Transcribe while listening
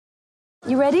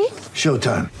You ready?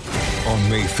 Showtime. On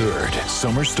May 3rd,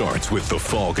 summer starts with The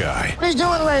Fall Guy. Let's do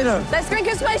it later. Let's drink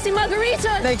a spicy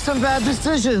margarita. Make some bad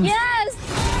decisions. Yes!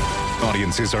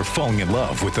 Audiences are falling in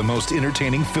love with the most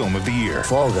entertaining film of the year.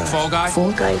 Fall Guy. Fall Guy?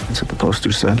 Fall Guy. That's what the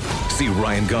poster said. See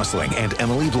Ryan Gosling and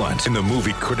Emily Blunt in the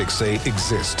movie critics say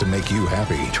exists to make you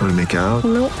happy. Trying to make it out?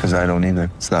 Nope. Because I don't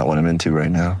either. It's not what I'm into right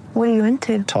now. What are you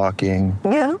into? Talking.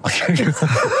 Yeah.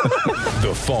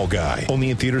 The Fall Guy.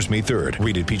 Only in theaters May 3rd.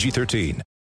 Rated PG-13.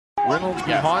 Reynolds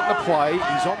behind the play.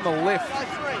 He's on the left.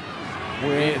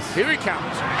 Here he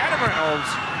comes. Adam Reynolds.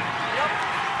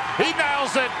 He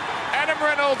nails it. Adam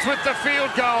Reynolds with the field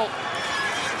goal.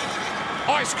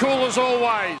 Ice cool as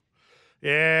always.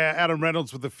 Yeah, Adam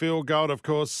Reynolds with the field goal. Of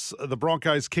course, the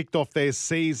Broncos kicked off their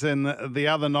season the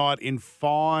other night in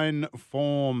fine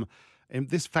form. And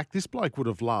this bloke would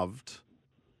have loved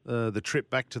the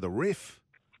trip back to the Riff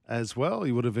as well.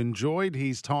 He would have enjoyed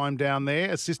his time down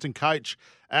there. Assistant coach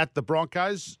at the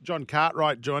Broncos, John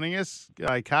Cartwright, joining us.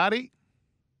 G'day, Carty.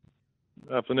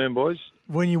 Afternoon, boys.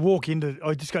 When you walk into,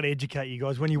 I just got to educate you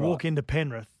guys. When you walk into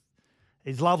Penrith,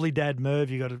 his lovely dad Merv,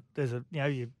 you got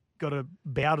to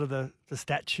bow to the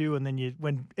statue, and then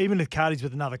even if Carty's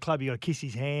with another club, you got to kiss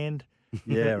his hand.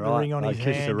 Yeah, the right. ring on his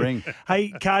kiss hand. the ring.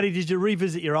 Hey, Carty, did you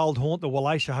revisit your old haunt, the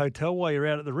Wallacia Hotel, while you're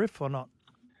out at the Riff or not?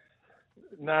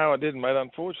 No, I didn't, mate.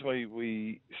 Unfortunately,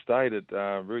 we stayed at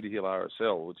Rudy Hill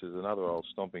RSL, which is another old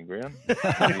stomping ground.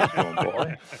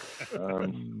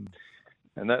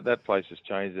 And that place has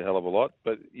changed a hell of a lot.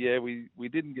 But, yeah, we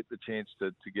didn't get the chance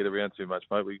to get around too much,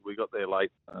 mate. We got there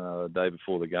late the day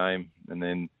before the game, and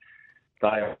then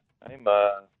day of the game,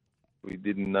 we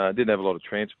didn't have a lot of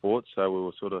transport, so we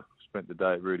were sort of spent the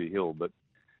day at Rudy Hill. But,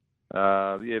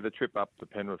 the trip up to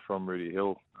Penrith from Rudy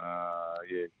Hill,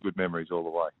 good memories all the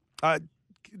way.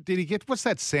 Did he get, what's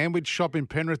that sandwich shop in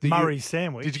Penrith? Murray's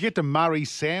Sandwich. Did you get the Murray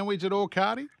sandwich at all,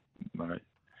 Carty? Mate,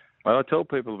 I tell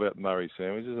people about Murray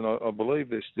sandwiches, and I believe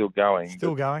they're still going.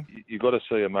 Still going? You've got to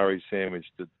see a Murray sandwich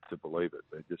to believe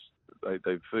it.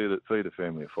 They feed a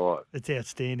family of five. It's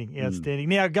outstanding, outstanding.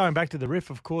 Now, going back to the Riff,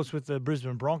 of course, with the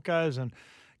Brisbane Broncos and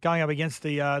going up against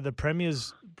the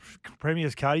Premiers,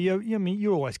 Carty,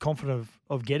 you're always confident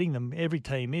of getting them. Every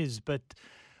team is, but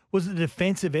was it the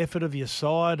defensive effort of your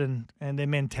side and their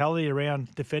mentality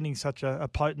around defending such a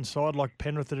potent side like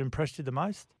Penrith that impressed you the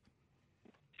most?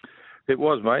 It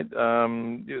was, mate.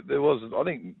 There was. I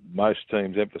think most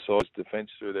teams emphasised defence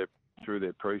through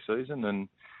their pre-season, and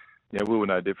we were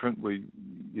no different.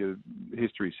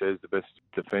 History says the best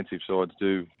defensive sides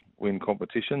do win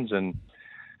competitions, and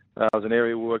it was an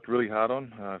area we worked really hard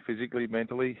on, physically,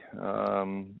 mentally,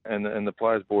 and the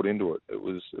players bought into it.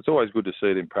 It's always good to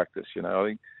see it in practice. I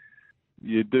think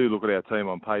you do look at our team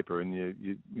on paper, and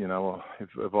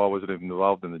if I wasn't even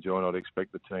involved in the joint, I'd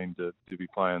expect the team to be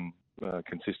playing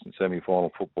consistent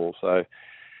semi-final football. So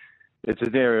it's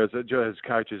an area as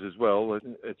coaches as well.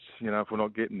 It's if we're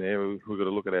not getting there, we've got to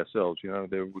look at ourselves. We've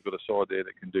got a side there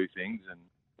that can do things, and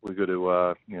we've got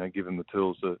to give them the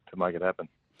tools to make it happen.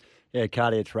 Yeah,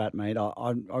 Carty, it's Rat, mate.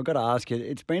 I've got to ask you.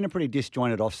 It's been a pretty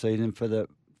disjointed off season for the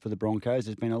Broncos.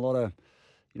 There's been a lot of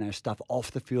stuff off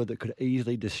the field that could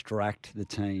easily distract the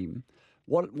team.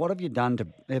 What have you done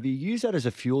have you used that as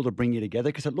a fuel to bring you together?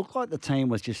 Because it looked like the team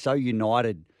was just so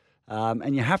united,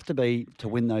 and you have to be to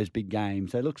win those big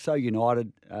games. They look so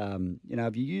united.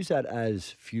 Have you used that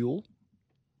as fuel?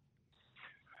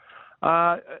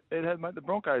 It has, mate. The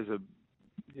Broncos are,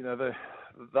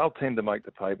 they'll tend to make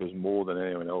the papers more than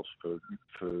anyone else for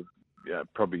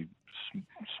probably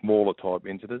smaller type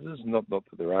incidences. Not that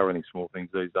there are any small things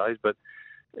these days, but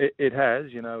it has.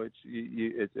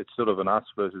 It's sort of an us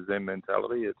versus them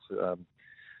mentality. It's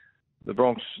the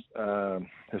Bronx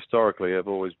historically have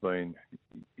always been,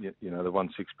 they won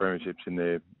 6 premierships in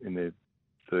their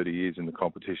 30 years in the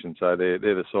competition. So they're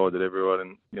the side that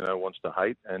everyone wants to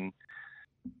hate. And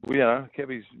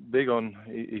Kevy's big on.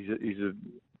 He's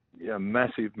a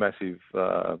massive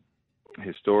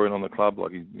historian on the club.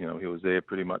 Like he was there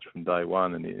pretty much from day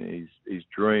one, and his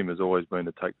dream has always been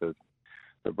to take the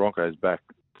Broncos back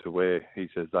to where he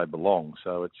says they belong.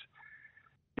 So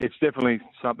it's definitely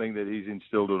something that he's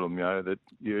instilled in them. That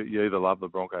you either love the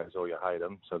Broncos or you hate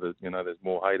them. So that there's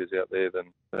more haters out there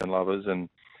than lovers, and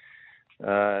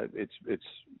it's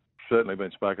certainly been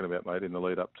spoken about, mate, in the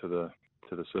lead up to the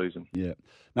season. Yeah,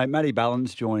 mate. Matty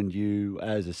Ballins joined you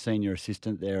as a senior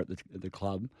assistant there at the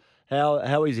club. How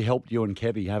has he helped you and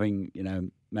Kevy having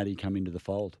Matty come into the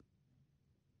fold?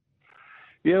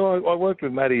 Yeah, I worked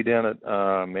with Matty down at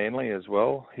Manly as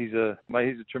well. He's a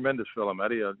tremendous fellow,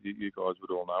 Matty. You guys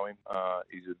would all know him.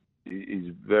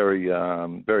 He's very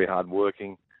very hard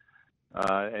working.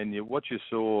 And what you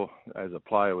saw as a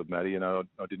player with Matty, I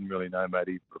didn't really know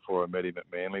Matty before I met him at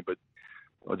Manly, but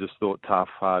I just thought tough,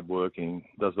 hard-working,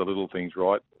 does the little things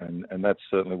right, and that's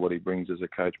certainly what he brings as a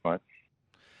coach, mate.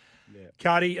 Yeah.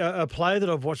 Cardi, a player that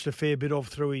I've watched a fair bit of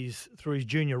through his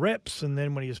junior reps, and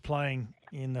then when he was playing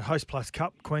in the Host Plus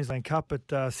Cup, Queensland Cup at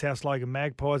South Logan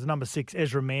Magpies, number 6,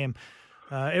 Ezra Mam.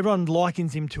 Everyone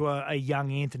likens him to a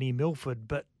young Anthony Milford,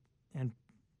 and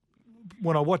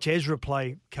when I watch Ezra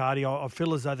play, Cardi, I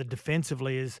feel as though that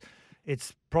defensively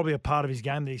it's probably a part of his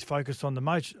game that he's focused on the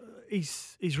most.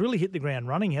 He's really hit the ground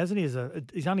running, hasn't he?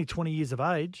 He's only 20 years of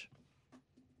age.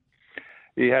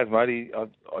 He has, mate. I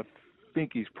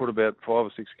think he's put about 5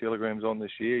 or 6 kilograms on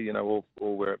this year. All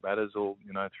where it matters, all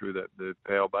through the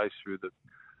power base, through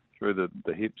the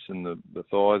hips and the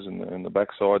thighs and the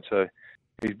backside. So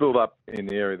he's built up in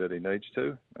the area that he needs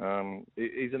to.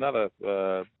 He's a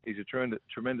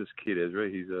tremendous kid, Ezra.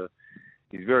 He's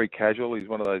very casual. He's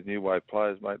one of those new wave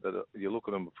players, mate, that you look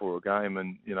at him before a game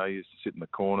and, he used to sit in the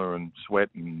corner and sweat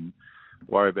and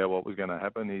worry about what was going to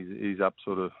happen. He's up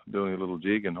sort of doing a little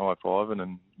jig and high-fiving,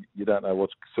 and you don't know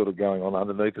what's sort of going on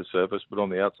underneath the surface. But on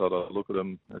the outside, I look at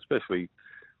him, especially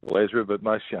Ezra, but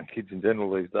most young kids in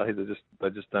general these days, they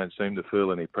just don't seem to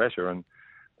feel any pressure, and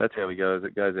that's how he goes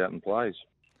out and plays.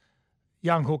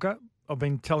 Young hooker. I've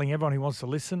been telling everyone who wants to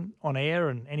listen on air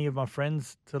and any of my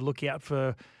friends to look out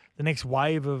for the next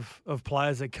wave of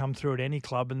players that come through at any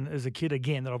club. And as a kid,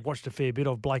 again, that I've watched a fair bit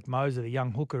of, Blake Moser, the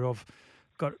young hooker, I've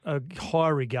got a high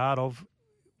regard of.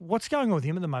 What's going on with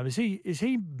him at the moment? Is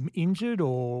he injured,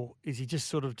 or is he just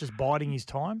sort of just biding his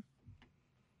time?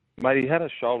 Mate, he had a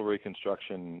shoulder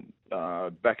reconstruction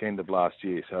back end of last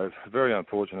year, so very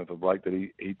unfortunate for Blake that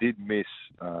he did miss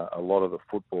a lot of the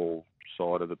football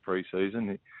side of the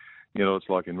pre-season. It's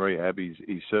like in rehab,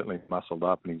 he's certainly muscled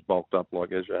up and he's bulked up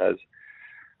like Ezra has.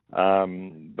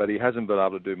 But he hasn't been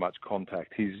able to do much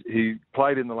contact. He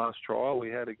played in the last trial we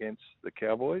had against the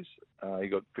Cowboys. He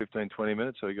got 15, 20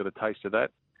 minutes, so he got a taste of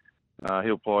that.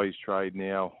 He'll ply his trade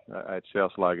now at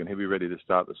South Logan. He'll be ready to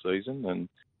start the season. And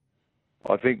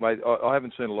I think, mate, I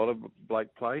haven't seen a lot of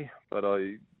Blake play, but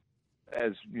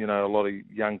as a lot of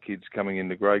young kids coming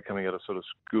into grade, coming out of sort of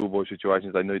schoolboy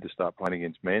situations, they need to start playing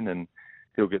against men, and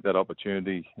he'll get that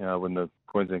opportunity when the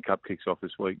Queensland Cup kicks off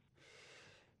this week.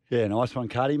 Yeah, nice one,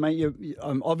 Cardi, mate. You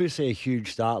obviously a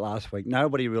huge start last week.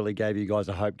 Nobody really gave you guys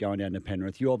a hope going down to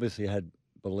Penrith. You obviously had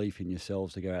belief in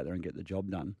yourselves to go out there and get the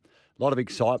job done. A lot of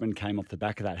excitement came off the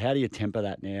back of that. How do you temper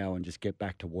that now and just get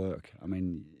back to work? I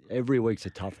mean, every week's a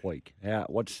tough week.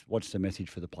 What's the message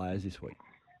for the players this week?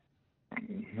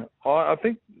 I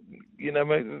think,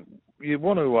 mate, you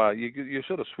want to you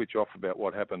sort of switch off about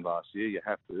what happened last year. You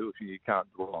have to if you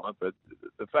can't dwell on it. But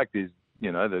the fact is,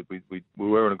 that we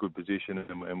were in a good position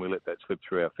and we let that slip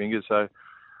through our fingers. So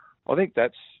I think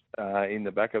that's in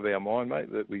the back of our mind,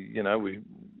 mate, that we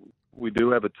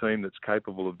do have a team that's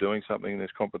capable of doing something in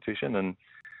this competition, and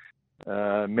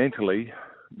mentally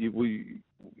we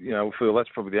feel that's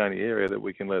probably the only area that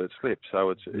we can let it slip. So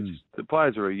it's the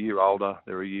players are a year older,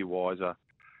 they're a year wiser.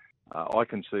 I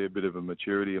can see a bit of a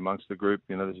maturity amongst the group.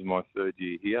 This is my 3rd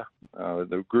year here.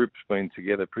 The group's been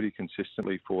together pretty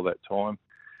consistently for that time.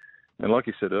 And like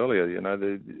you said earlier,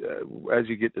 as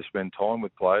you get to spend time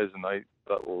with players and they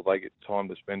get time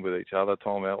to spend with each other,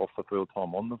 time out off the field,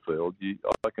 time on the field,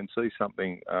 I can see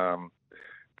something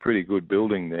pretty good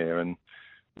building there. And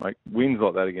like wins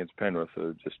like that against Penrith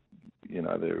are just,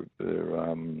 well,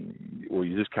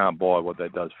 you just can't buy what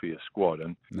that does for your squad.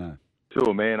 And no. To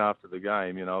a man after the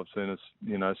game, I've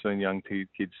seen young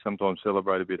kids sometimes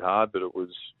celebrate a bit hard, but it was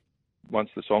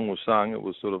once the song was sung, it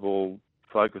was sort of all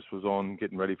focus was on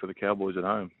getting ready for the Cowboys at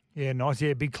home. Yeah, nice.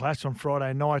 Yeah, big clash on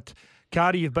Friday night.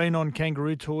 Cardi, you've been on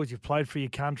kangaroo tours, you've played for your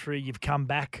country, you've come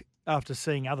back after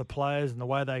seeing other players and the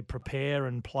way they prepare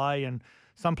and play, and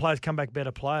some players come back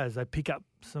better players. They pick up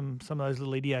some of those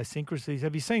little idiosyncrasies.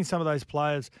 Have you seen some of those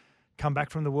players come back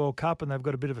from the World Cup and they've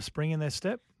got a bit of a spring in their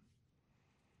step?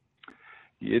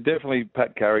 Yeah, definitely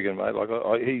Pat Carrigan, mate.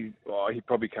 Like he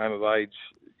probably came of age,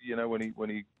 when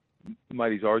he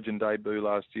made his Origin debut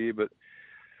last year, but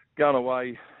going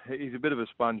away, he's a bit of a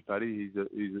sponge, Paddy.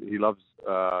 He loves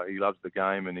the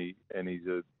game, and he's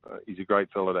a great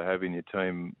fella to have in your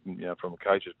team, from a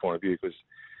coach's point of view, because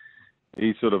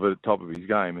he's sort of at the top of his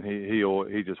game, and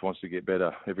he just wants to get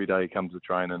better every day. He comes to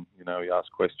training, he asks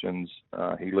questions,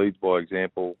 he leads by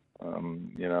example,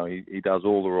 he does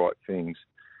all the right things,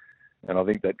 and I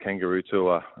think that kangaroo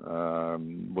tour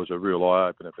was a real eye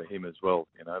opener for him as well.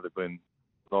 They've been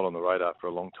not on the radar for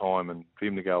a long time, and for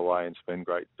him to go away and spend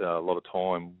a lot of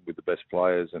time with the best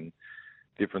players and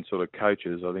different sort of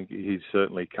coaches, I think he's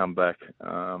certainly come back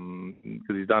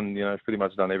because he's done, pretty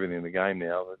much done everything in the game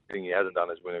now. The thing he hasn't done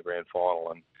is win a grand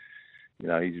final, and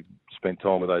he's spent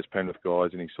time with those Penrith guys,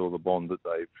 and he saw the bond that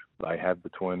they have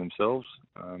between themselves,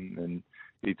 and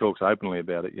he talks openly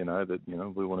about it. That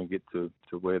we want to get to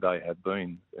where they have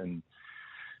been, and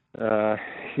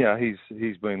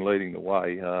he's been leading the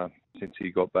way since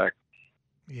he got back.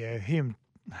 Yeah, him,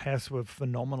 Haas were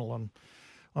phenomenal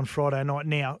on Friday night.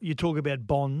 Now, you talk about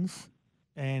bonds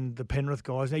and the Penrith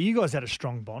guys. Now, you guys had a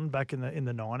strong bond back in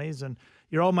the 90s, and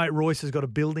your old mate Royce has got a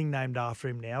building named after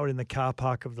him now in the car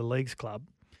park of the Leagues Club.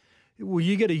 Will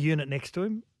you get a unit next to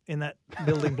him in that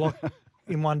building block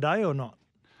in one day or not?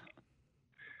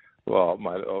 Well,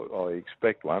 mate, I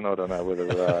expect one. I don't know whether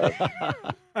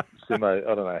Simo.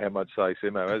 I don't know how much say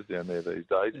Simo has down there these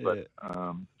days, but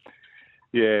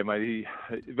yeah, mate,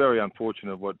 very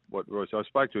unfortunate what Royce. I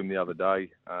spoke to him the other day.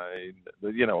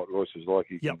 You know what Royce is like.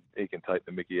 He can take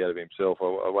the mickey out of himself.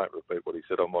 I won't repeat what he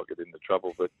said. I might get into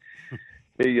trouble, but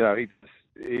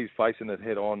he's facing it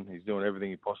head on. He's doing everything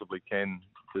he possibly can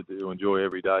to enjoy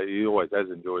every day. He always has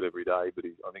enjoyed every day, but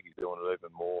I think he's doing it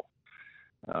even more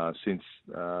since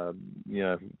the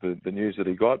news that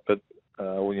he got. But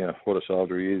what a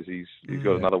soldier he is. He's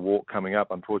got another walk coming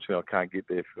up. Unfortunately, I can't get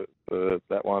there for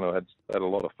that one. I had a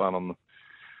lot of fun on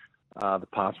the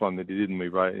past one that he did, and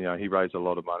he raised a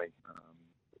lot of money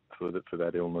for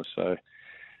that illness. So,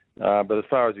 but as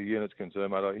far as the unit's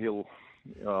concerned, mate,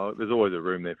 there's always a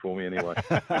room there for me anyway.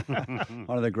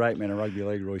 One of the great men of rugby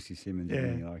league, Royce Simmons.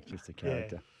 Just a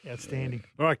character. Yeah. Outstanding.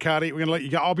 All right, Cardi, we're going to let you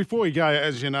go. Oh, before you go,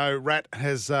 as you know, Rat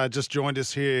has just joined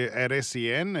us here at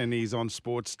SEN, and he's on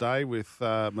Sports Day with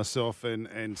myself and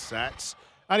Sats.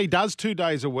 And he does 2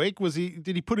 days a week.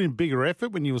 Did he put in bigger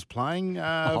effort when he was playing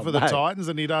for the Titans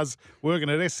than he does working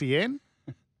at SEN?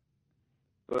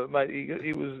 Mate,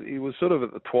 he was sort of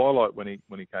at the twilight when he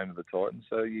came to the Titans.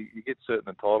 So you get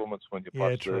certain entitlements when you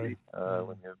play 30,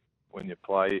 when you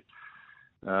play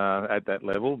at that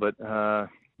level. But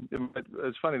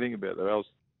it's a funny thing about that. I was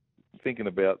thinking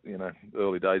about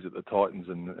early days at the Titans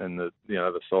and the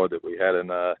the side that we had, and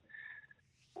I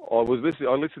listened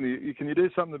to you. Can you do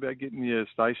something about getting your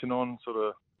station on sort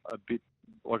of a bit?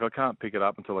 Like I can't pick it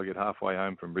up until I get halfway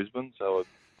home from Brisbane, so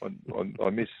I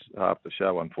miss half the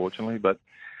show, unfortunately. But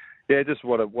yeah, just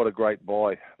what a great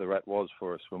buy the Rat was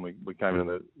for us when we came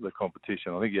into the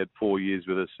competition. I think he had 4 years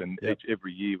with us, and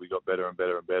every year we got better and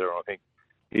better and better. And I think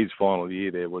his final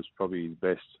year there was probably his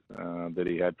best that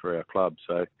he had for our club.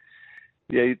 So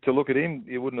yeah, to look at him,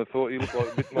 you wouldn't have thought he looked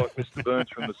like a bit like Mr. Burns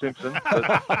from The Simpsons.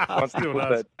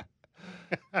 But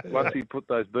once he put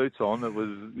those boots on,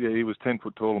 he was 10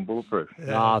 foot tall and bulletproof.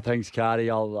 Thanks, Cardi.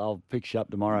 I'll pick you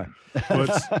up tomorrow. Well,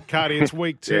 Cardi, it's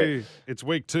week 2. Yeah. It's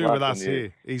week 2 with us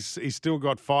year. here. He's still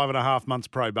got 5.5 months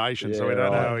probation, so we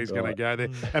don't know how he's going to go there.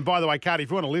 And by the way, Cardi,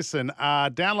 if you want to listen,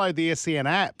 download the SEN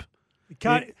app.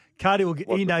 Cardi will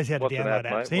he knows how to download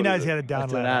apps. He knows how to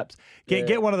download apps.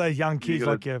 Get one of those young kids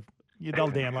like you. They'll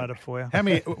download it for you.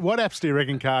 What apps do you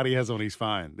reckon Cardi has on his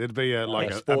phone? There'd be a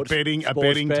betting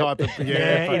bet. type of he'd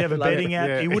have a betting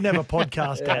app. He wouldn't have a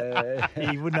podcast app.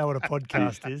 He wouldn't know what a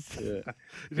podcast is.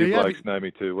 You blokes know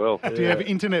me too well. Do you have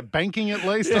internet banking at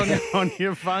least on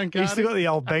your phone, Cardi? He's still got the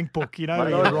old bank book, Mate,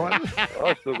 right?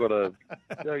 I still got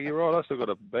you're right. I still got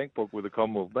a bank book with the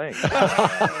Commonwealth Bank.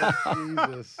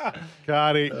 Jesus,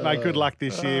 Cardi, mate, good luck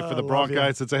this year for the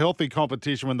Broncos. It's a healthy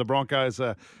competition when the Broncos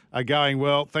are going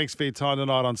well. Thanks for your time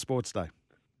tonight on Sports Day.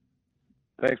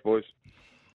 Thanks, boys.